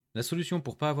La solution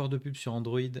pour pas avoir de pub sur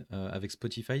Android avec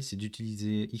Spotify, c'est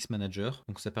d'utiliser Xmanager.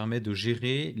 Donc ça permet de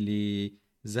gérer les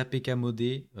APK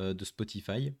modés de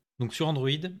Spotify. Donc sur Android,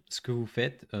 ce que vous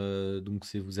faites, donc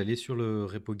c'est vous allez sur le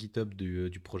repo GitHub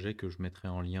du projet que je mettrai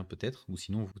en lien peut-être, ou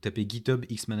sinon vous tapez GitHub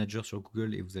Xmanager sur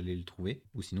Google et vous allez le trouver,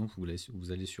 ou sinon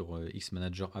vous allez sur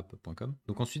xmanagerapp.com.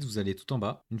 Donc ensuite vous allez tout en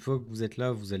bas. Une fois que vous êtes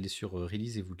là, vous allez sur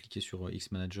Release et vous cliquez sur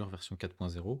Xmanager version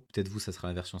 4.0. Peut-être vous, ça sera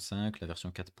la version 5, la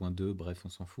version 4.2, bref, on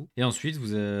s'en fout. Et ensuite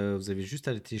vous avez juste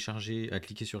à télécharger, à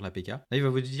cliquer sur l'APK. Là il va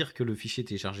vous dire que le fichier est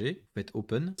téléchargé, vous faites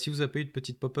Open. Si vous n'avez pas eu de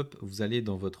petite pop-up, vous allez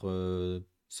dans votre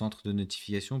centre de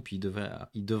notification, puis il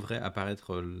devrait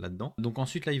apparaître là-dedans. Donc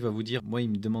ensuite, là, il va vous dire, moi, il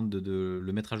me demande de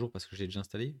le mettre à jour parce que j'ai déjà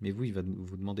installé, mais vous, il va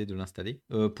vous demander de l'installer.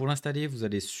 Pour l'installer, vous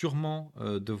allez sûrement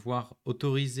devoir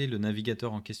autoriser le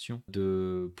navigateur en question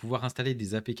de pouvoir installer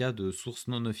des APK de sources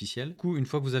non officielles. Du coup, une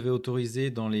fois que vous avez autorisé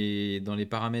dans les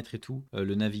paramètres et tout,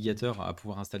 le navigateur à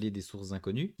pouvoir installer des sources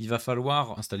inconnues, il va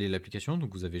falloir installer l'application,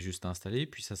 donc vous avez juste à installer,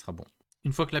 puis ça sera bon.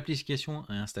 Une fois que l'application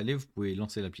est installée, vous pouvez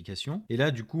lancer l'application. Et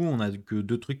là, du coup, on n'a que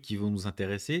deux trucs qui vont nous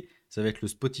intéresser. Ça va être le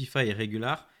Spotify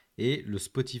Regular et le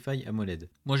Spotify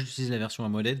AMOLED. Moi, j'utilise la version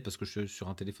AMOLED parce que je suis sur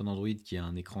un téléphone Android qui a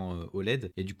un écran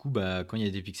OLED. Et du coup, bah, quand il y a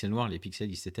des pixels noirs, les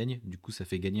pixels ils s'éteignent. Du coup, ça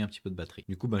fait gagner un petit peu de batterie.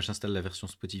 Du coup, bah, j'installe la version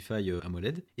Spotify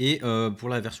AMOLED. Et pour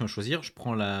la version à choisir, je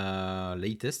prends la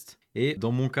latest. Et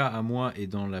dans mon cas à moi et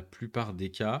dans la plupart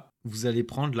des cas, vous allez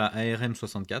prendre la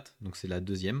ARM64. Donc c'est la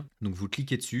deuxième. Donc vous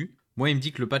cliquez dessus. Moi, il me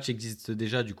dit que le patch existe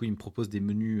déjà, du coup, il me propose des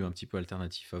menus un petit peu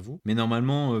alternatifs à vous. Mais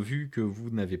normalement, vu que vous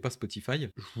n'avez pas Spotify,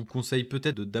 je vous conseille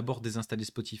peut-être de d'abord désinstaller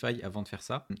Spotify avant de faire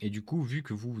ça. Et du coup, vu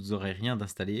que vous aurez rien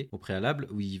d'installé au préalable,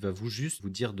 il va juste vous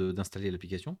dire d'installer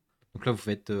l'application. Donc là, vous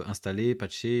faites installer,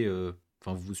 patcher.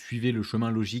 Enfin, vous suivez le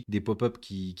chemin logique des pop-up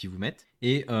qui vous mettent.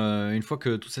 Et une fois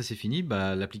que tout ça c'est fini,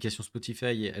 bah, l'application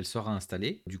Spotify, elle sera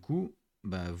installée. Du coup,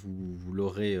 bah, vous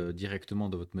l'aurez directement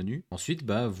dans votre menu. Ensuite,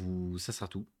 bah, ça sera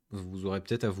tout. Vous aurez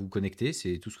peut-être à vous connecter,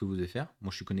 c'est tout ce que vous devez faire. Moi,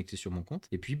 je suis connecté sur mon compte.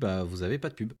 Et puis, bah, vous n'avez pas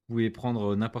de pub. Vous pouvez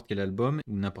prendre n'importe quel album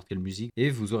ou n'importe quelle musique et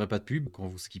vous n'aurez pas de pub quand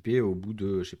vous skippez au bout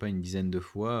de, je sais pas, une dizaine de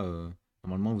fois.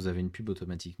 Normalement, vous avez une pub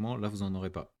automatiquement. Là, vous n'en aurez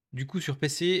pas. Du coup, sur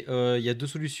PC, il y a deux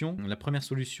solutions. La première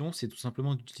solution, c'est tout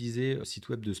simplement d'utiliser le site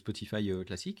web de Spotify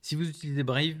classique. Si vous utilisez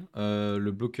Brave, le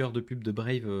bloqueur de pub de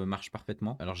Brave marche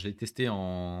parfaitement. Alors, je l'ai testé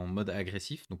en mode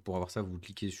agressif. Donc, pour avoir ça, vous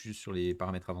cliquez juste sur les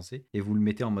paramètres avancés et vous le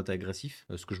mettez en mode agressif,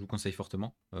 ce que je vous conseille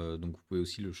fortement. Donc, vous pouvez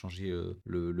aussi le changer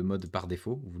le mode par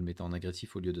défaut. Vous le mettez en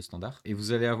agressif au lieu de standard. Et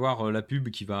vous allez avoir la pub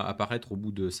qui va apparaître au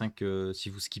bout de 5, si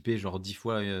vous skippez genre 10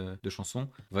 fois de chansons.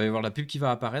 Vous allez voir la pub qui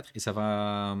va apparaître et elle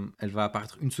va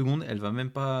apparaître une seconde. Elle va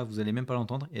même pas, vous allez même pas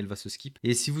l'entendre et elle va se skip.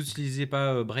 Et si vous n'utilisez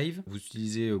pas Brave, vous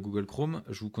utilisez Google Chrome,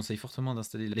 je vous conseille fortement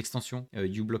d'installer l'extension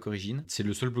uBlock Origin. C'est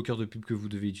le seul bloqueur de pub que vous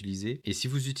devez utiliser. Et si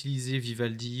vous utilisez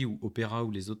Vivaldi ou Opera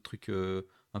ou les autres trucs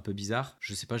un peu bizarre.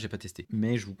 Je sais pas, j'ai pas testé.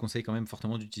 Mais je vous conseille quand même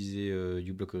fortement d'utiliser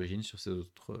uBlock Origin sur ces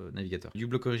autres navigateurs.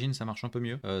 uBlock Origin, ça marche un peu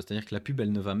mieux. C'est-à-dire que la pub,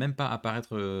 elle ne va même pas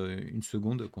apparaître une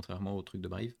seconde, contrairement au truc de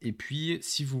Brave. Et puis,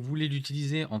 si vous voulez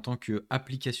l'utiliser en tant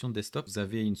qu'application desktop, vous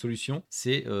avez une solution,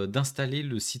 c'est d'installer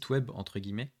le site web, entre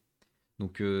guillemets.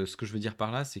 Donc, ce que je veux dire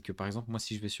par là, c'est que par exemple, moi,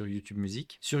 si je vais sur YouTube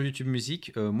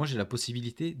Music, moi, j'ai la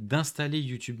possibilité d'installer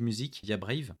YouTube Music via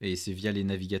Brave, et c'est via les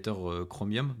navigateurs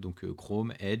Chromium, donc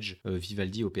Chrome, Edge,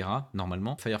 Vivaldi, Opera.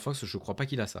 Normalement, Firefox, je crois pas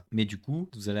qu'il a ça. Mais du coup,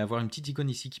 vous allez avoir une petite icône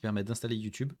ici qui permet d'installer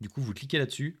YouTube. Du coup, vous cliquez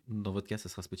là-dessus. Dans votre cas, ça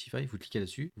sera Spotify. Vous cliquez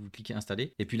là-dessus, vous cliquez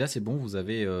installer, et puis là, c'est bon, vous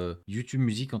avez YouTube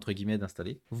Music entre guillemets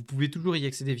d'installer. Vous pouvez toujours y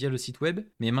accéder via le site web,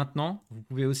 mais maintenant, vous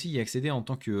pouvez aussi y accéder en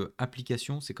tant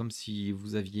qu'application. C'est comme si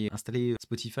vous aviez installé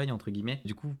Spotify entre guillemets.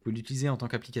 Du coup, vous pouvez l'utiliser en tant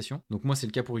qu'application. Donc moi, c'est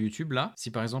le cas pour YouTube là. Si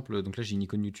par exemple, donc là j'ai une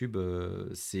icône YouTube,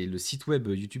 c'est le site web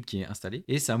YouTube qui est installé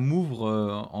et ça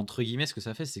m'ouvre entre guillemets. Ce que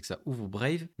ça fait, c'est que ça ouvre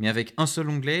Brave, mais avec un seul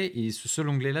onglet et ce seul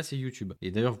onglet là, c'est YouTube.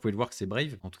 Et d'ailleurs, vous pouvez le voir que c'est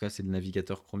Brave. En tout cas, c'est le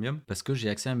navigateur Chromium parce que j'ai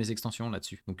accès à mes extensions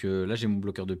là-dessus. Donc là, j'ai mon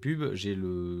bloqueur de pub,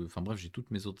 enfin bref, j'ai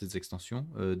toutes mes autres extensions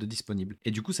de disponibles.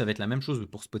 Et du coup, ça va être la même chose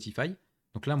pour Spotify.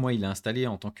 Donc là, moi, il est installé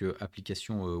en tant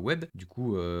qu'application web. Du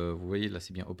coup, vous voyez, là,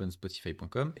 c'est bien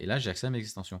openspotify.com. Et là, j'ai accès à mes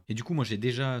extensions. Et du coup, moi, j'ai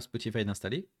déjà Spotify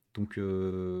installé. Donc,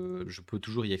 je peux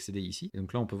toujours y accéder ici. Et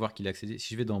donc là, on peut voir qu'il est accédé.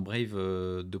 Si je vais dans Brave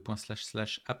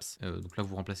apps, donc là,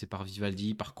 vous remplacez par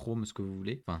Vivaldi, par Chrome, ce que vous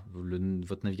voulez. Enfin,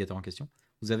 votre navigateur en question.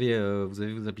 Vous avez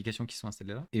vos applications qui sont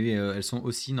installées là. Et elles sont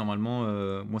aussi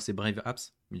normalement, moi c'est Brave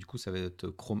Apps, mais du coup ça va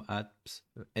être Chrome Apps,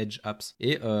 Edge Apps.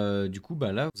 Et du coup,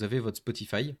 bah là, vous avez votre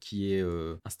Spotify qui est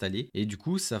installé. Et du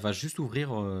coup, ça va juste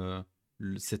ouvrir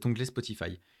cet onglet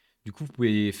Spotify. Du coup, vous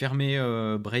pouvez fermer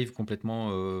Brave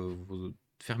complètement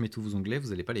fermez tous vos onglets, vous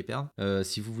n'allez pas les perdre.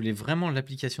 Si vous voulez vraiment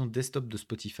l'application desktop de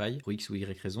Spotify, pour X ou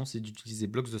Y raison, c'est d'utiliser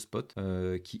Blocks the Spot,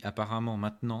 qui apparemment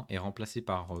maintenant est remplacé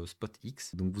par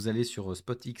SpotX. Donc vous allez sur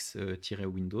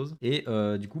SpotX-Windows et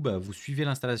du coup vous suivez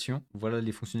l'installation. Voilà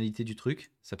les fonctionnalités du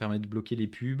truc. Ça permet de bloquer les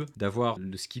pubs, d'avoir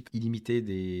le skip illimité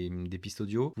des pistes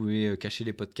audio. Vous pouvez cacher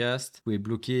les podcasts, vous pouvez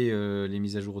bloquer les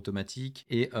mises à jour automatiques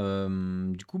et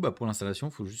du coup pour l'installation,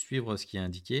 il faut juste suivre ce qui est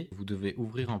indiqué. Vous devez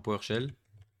ouvrir en PowerShell,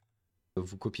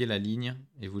 vous copiez la ligne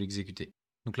et vous l'exécutez.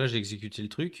 Donc là, j'ai exécuté le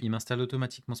truc. Il m'installe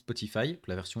automatiquement Spotify,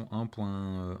 la version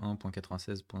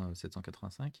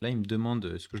 1.1.96.785. Là, il me demande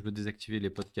est-ce que je veux désactiver les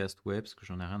podcasts web, parce que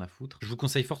j'en ai rien à foutre. Je vous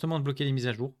conseille fortement de bloquer les mises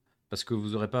à jour, parce que vous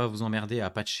n'aurez pas à vous emmerder à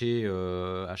patcher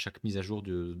à chaque mise à jour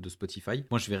de Spotify.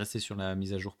 Moi, je vais rester sur la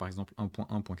mise à jour, par exemple,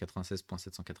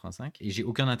 1.1.96.785. Et j'ai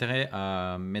aucun intérêt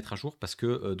à mettre à jour, parce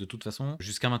que de toute façon,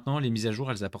 jusqu'à maintenant, les mises à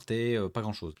jour, elles apportaient pas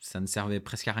grand-chose. Ça ne servait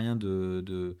presque à rien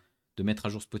de mettre à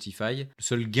jour Spotify. Le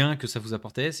seul gain que ça vous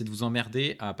apportait, c'est de vous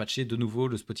emmerder à patcher de nouveau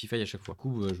le Spotify à chaque fois. Du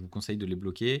coup, je vous conseille de les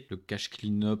bloquer. Le cache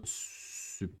cleanup,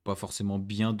 c'est pas forcément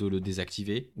bien de le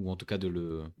désactiver, ou en tout cas de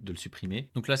le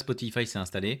supprimer. Donc là, Spotify s'est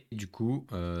installé. Et du coup,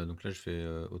 donc là, je fais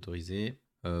autoriser.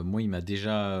 Moi, il m'a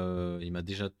déjà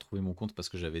trouvé mon compte parce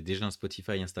que j'avais déjà un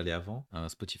Spotify installé avant, un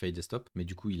Spotify desktop, mais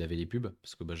du coup, il avait les pubs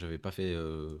parce que j'avais pas fait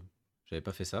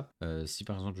ça. Si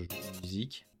par exemple je joue de la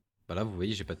musique, là vous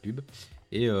voyez, j'ai pas de pub.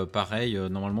 Et pareil,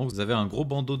 normalement, vous avez un gros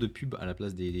bandeau de pub à la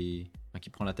place qui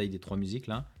prend la taille des 3 musiques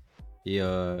là. Et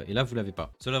là, vous l'avez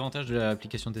pas. Seul avantage de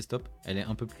l'application desktop, elle est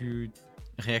un peu plus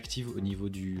réactive au niveau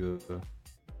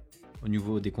au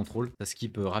niveau des contrôles. Ça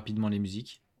skip rapidement les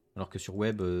musiques, alors que sur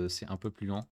web, c'est un peu plus lent.